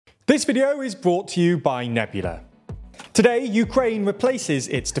This video is brought to you by Nebula. Today, Ukraine replaces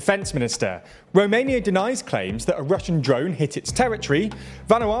its defence minister. Romania denies claims that a Russian drone hit its territory.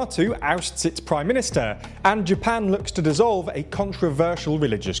 Vanuatu ousts its prime minister. And Japan looks to dissolve a controversial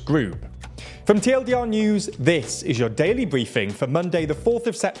religious group. From TLDR News, this is your daily briefing for Monday, the 4th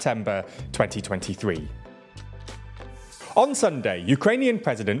of September, 2023. On Sunday, Ukrainian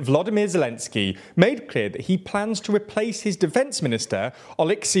President Volodymyr Zelensky made clear that he plans to replace his defence minister,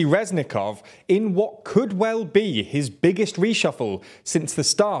 Oleksiy Reznikov, in what could well be his biggest reshuffle since the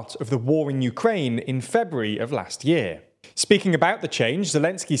start of the war in Ukraine in February of last year. Speaking about the change,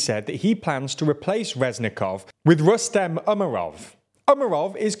 Zelensky said that he plans to replace Reznikov with Rustem Umerov.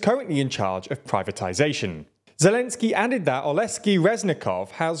 Umerov is currently in charge of privatisation. Zelensky added that Oleksiy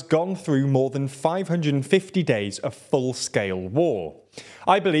Reznikov has gone through more than 550 days of full-scale war.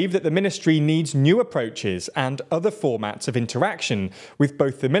 I believe that the ministry needs new approaches and other formats of interaction with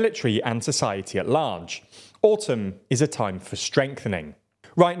both the military and society at large. Autumn is a time for strengthening.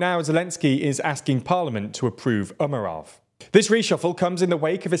 Right now, Zelensky is asking Parliament to approve Umerov. This reshuffle comes in the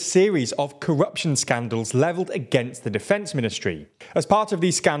wake of a series of corruption scandals levelled against the Defence Ministry. As part of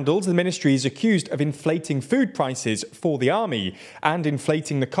these scandals, the ministry is accused of inflating food prices for the army and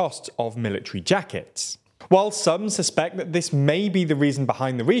inflating the costs of military jackets. While some suspect that this may be the reason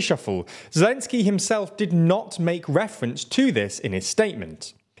behind the reshuffle, Zelensky himself did not make reference to this in his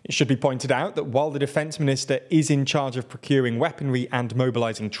statement. It should be pointed out that while the defence minister is in charge of procuring weaponry and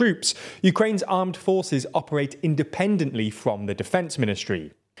mobilising troops, Ukraine's armed forces operate independently from the defence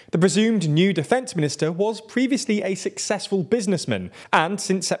ministry. The presumed new defence minister was previously a successful businessman and,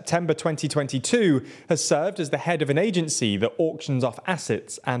 since September 2022, has served as the head of an agency that auctions off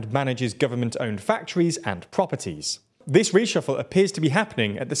assets and manages government-owned factories and properties. This reshuffle appears to be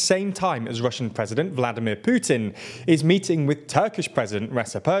happening at the same time as Russian President Vladimir Putin is meeting with Turkish President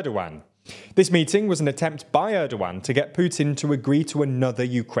Recep Erdogan. This meeting was an attempt by Erdogan to get Putin to agree to another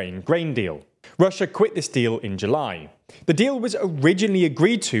Ukraine grain deal. Russia quit this deal in July. The deal was originally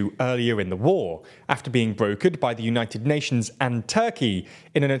agreed to earlier in the war, after being brokered by the United Nations and Turkey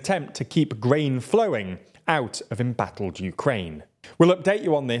in an attempt to keep grain flowing out of embattled Ukraine. We'll update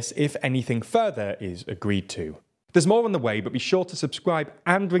you on this if anything further is agreed to. There's more on the way, but be sure to subscribe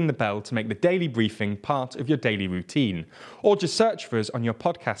and ring the bell to make the daily briefing part of your daily routine, or just search for us on your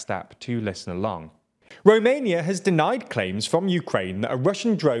podcast app to listen along. Romania has denied claims from Ukraine that a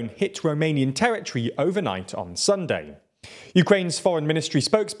Russian drone hit Romanian territory overnight on Sunday. Ukraine's Foreign Ministry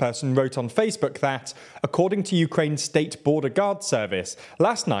spokesperson wrote on Facebook that, according to Ukraine's State Border Guard Service,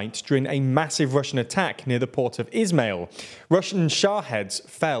 last night during a massive Russian attack near the port of Izmail, Russian Shahed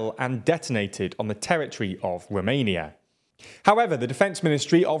fell and detonated on the territory of Romania. However, the Defence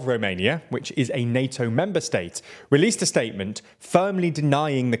Ministry of Romania, which is a NATO member state, released a statement firmly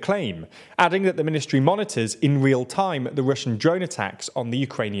denying the claim, adding that the ministry monitors in real time the Russian drone attacks on the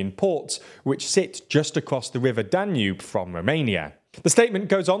Ukrainian ports, which sit just across the river Danube from Romania. The statement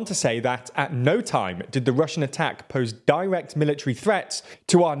goes on to say that at no time did the Russian attack pose direct military threats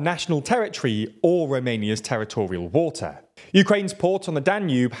to our national territory or Romania's territorial water. Ukraine's ports on the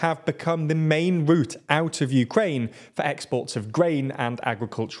Danube have become the main route out of Ukraine for exports of grain and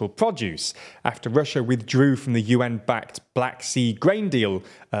agricultural produce, after Russia withdrew from the UN-backed Black Sea grain deal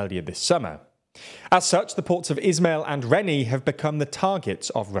earlier this summer. As such, the ports of Izmail and Reni have become the targets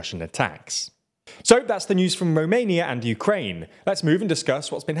of Russian attacks. So that's the news from Romania and Ukraine. Let's move and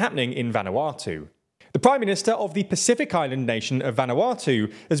discuss what's been happening in Vanuatu. The Prime Minister of the Pacific Island nation of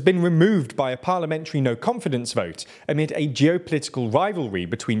Vanuatu has been removed by a parliamentary no-confidence vote amid a geopolitical rivalry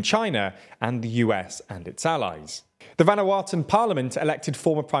between China and the US and its allies. The Vanuatuan Parliament elected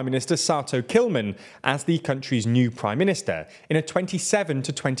former Prime Minister Sato Kilman as the country's new Prime Minister in a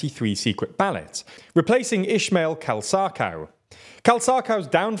 27-23 secret ballot, replacing Ismail Kalsakau. Kalsakau's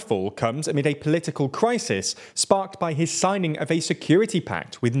downfall comes amid a political crisis sparked by his signing of a security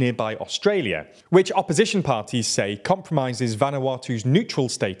pact with nearby Australia, which opposition parties say compromises Vanuatu's neutral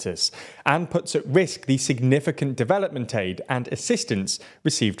status and puts at risk the significant development aid and assistance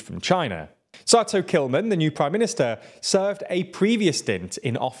received from China. Sato Kilman, the new Prime Minister, served a previous stint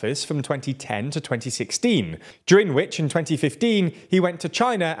in office from 2010 to 2016, during which in 2015 he went to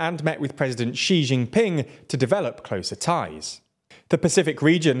China and met with President Xi Jinping to develop closer ties. The Pacific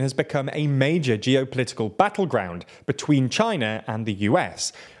region has become a major geopolitical battleground between China and the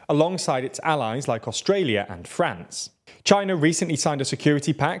US, alongside its allies like Australia and France. China recently signed a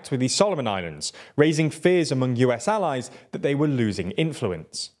security pact with the Solomon Islands, raising fears among US allies that they were losing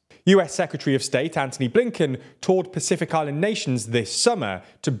influence. US Secretary of State Antony Blinken toured Pacific Island nations this summer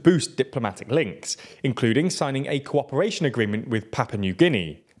to boost diplomatic links, including signing a cooperation agreement with Papua New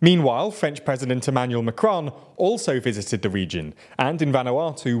Guinea. Meanwhile, French President Emmanuel Macron also visited the region and in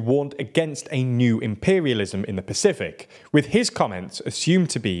Vanuatu warned against a new imperialism in the Pacific, with his comments assumed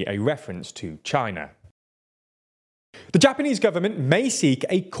to be a reference to China. The Japanese government may seek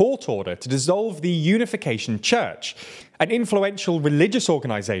a court order to dissolve the Unification Church, an influential religious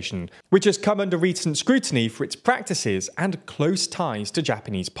organisation which has come under recent scrutiny for its practices and close ties to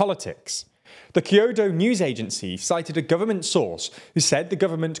Japanese politics. The Kyodo News Agency cited a government source who said the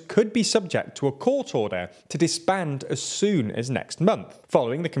government could be subject to a court order to disband as soon as next month,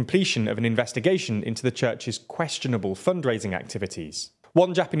 following the completion of an investigation into the church's questionable fundraising activities.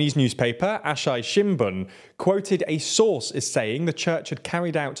 One Japanese newspaper, Asahi Shimbun, quoted a source as saying the church had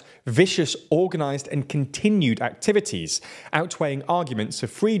carried out vicious, organised and continued activities, outweighing arguments of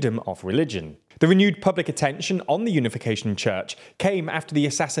freedom of religion. The renewed public attention on the Unification Church came after the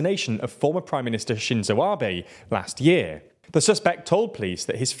assassination of former Prime Minister Shinzo Abe last year. The suspect told police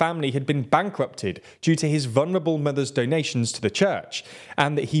that his family had been bankrupted due to his vulnerable mother's donations to the church,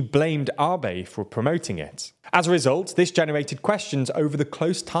 and that he blamed Abe for promoting it. As a result, this generated questions over the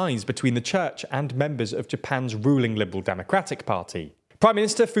close ties between the church and members of Japan's ruling Liberal Democratic Party. Prime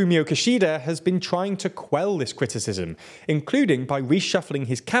Minister Fumio Kishida has been trying to quell this criticism, including by reshuffling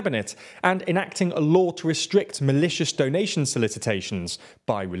his cabinet and enacting a law to restrict malicious donation solicitations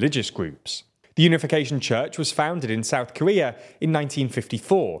by religious groups. The Unification Church was founded in South Korea in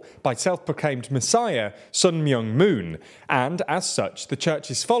 1954 by self-proclaimed Messiah Sun Myung Moon, and as such, the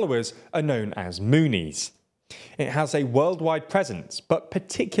church's followers are known as Moonies. It has a worldwide presence, but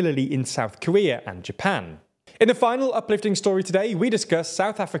particularly in South Korea and Japan. In the final uplifting story today, we discuss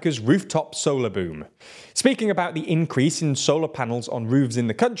South Africa's rooftop solar boom. Speaking about the increase in solar panels on roofs in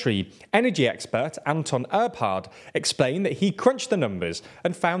the country, energy expert Anton Erbhard explained that he crunched the numbers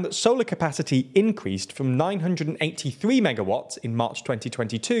and found that solar capacity increased from 983 megawatts in March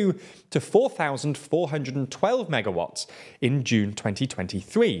 2022 to 4,412 megawatts in June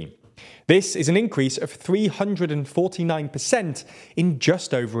 2023. This is an increase of 349% in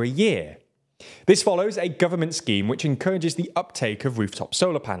just over a year. This follows a government scheme which encourages the uptake of rooftop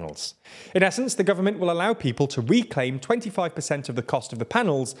solar panels. In essence, the government will allow people to reclaim 25% of the cost of the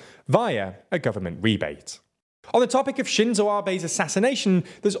panels via a government rebate. On the topic of Shinzo Abe's assassination,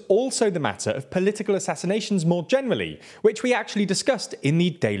 there's also the matter of political assassinations more generally, which we actually discussed in the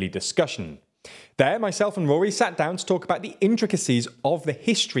Daily Discussion. There, myself and Rory sat down to talk about the intricacies of the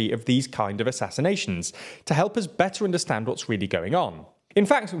history of these kind of assassinations to help us better understand what's really going on. In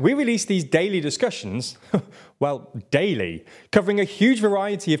fact, we release these daily discussions, daily, covering a huge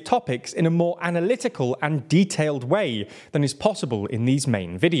variety of topics in a more analytical and detailed way than is possible in these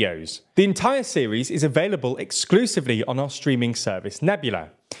main videos. The entire series is available exclusively on our streaming service Nebula.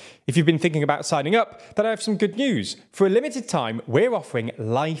 If you've been thinking about signing up, then I have some good news. For a limited time, we're offering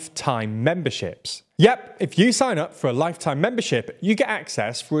lifetime memberships. Yep, if you sign up for a lifetime membership, you get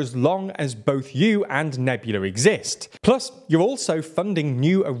access for as long as both you and Nebula exist. Plus, you're also funding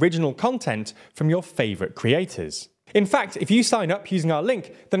new original content from your favourite creators. In fact, if you sign up using our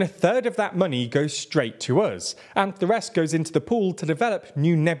link, then a third of that money goes straight to us, and the rest goes into the pool to develop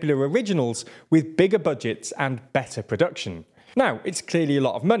new Nebula originals with bigger budgets and better production. Now, it's clearly a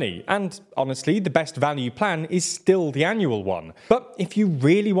lot of money, and honestly, the best value plan is still the annual one. But if you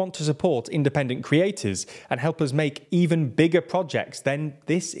really want to support independent creators and help us make even bigger projects, then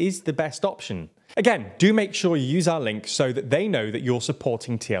this is the best option. Again, do make sure you use our link so that they know that you're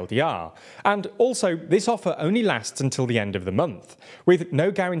supporting TLDR. And also, this offer only lasts until the end of the month, with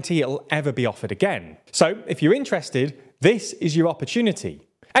no guarantee it'll ever be offered again. So, if you're interested, this is your opportunity.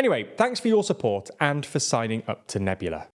 Anyway, thanks for your support and for signing up to Nebula.